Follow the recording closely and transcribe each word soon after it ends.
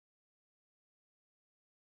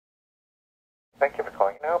Thank you for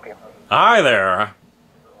calling. Can I help you? Hi there.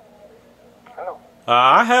 Hello.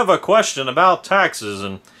 I have a question about taxes,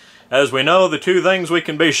 and as we know, the two things we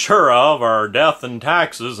can be sure of are death and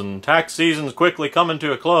taxes, and tax season's quickly coming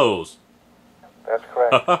to a close. That's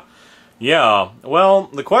correct. Yeah, well,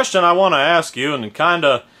 the question I want to ask you, and it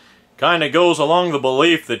kinda goes along the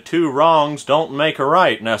belief that two wrongs don't make a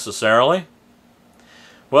right, necessarily.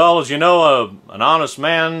 Well, as you know, an honest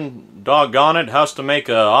man, doggone it, has to make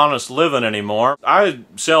an honest living anymore. I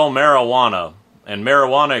sell marijuana and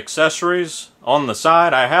marijuana accessories on the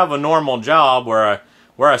side. I have a normal job where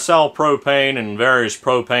I sell propane and various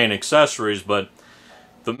propane accessories, but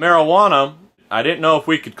the marijuana, I didn't know if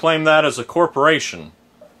we could claim that as a corporation.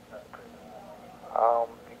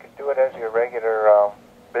 You can do it as your regular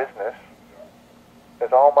business,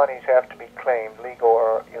 because all monies have to be claimed, legal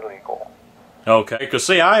or illegal. Okay, because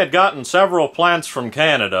see, I had gotten several plants from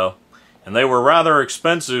Canada, and they were rather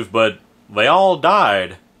expensive, but they all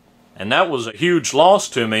died. And that was a huge loss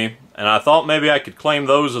to me, and I thought maybe I could claim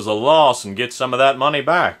those as a loss and get some of that money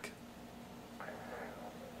back.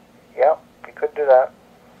 Yep, you could do that.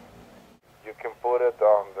 You can put it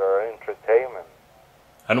under entertainment.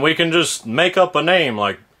 And we can just make up a name,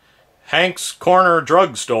 like Hank's Corner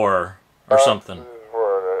Drugstore, or something. For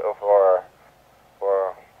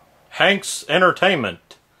Hank's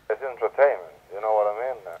Entertainment. it's entertainment, you know what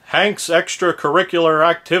I mean? Hank's Extracurricular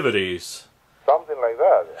Activities. Something like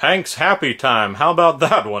that. Hank's Happy Time. How about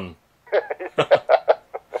that one? Yes,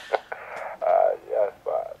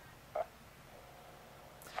 but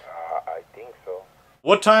I think so.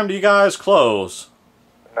 What time do you guys close?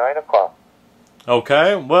 9 o'clock.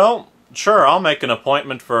 Okay, well, sure, I'll make an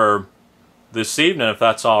appointment for this evening if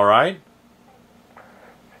that's all right.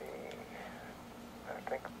 I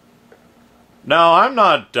think. Now, I'm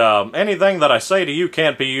not, anything that I say to you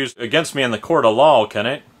can't be used against me in the court of law, can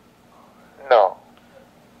it? No.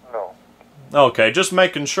 No. Okay, just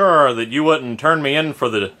making sure that you wouldn't turn me in for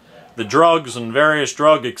the drugs and various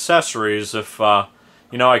drug accessories if,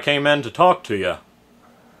 you know, I came in to talk to you.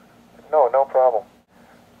 No, no problem.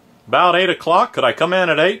 About 8 o'clock, could I come in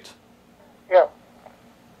at 8? Yeah.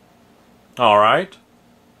 All right.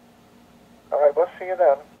 All right, we'll see you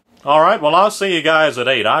then. All right, well, I'll see you guys at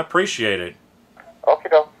 8. I appreciate it. Okie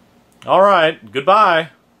doke. All right, goodbye.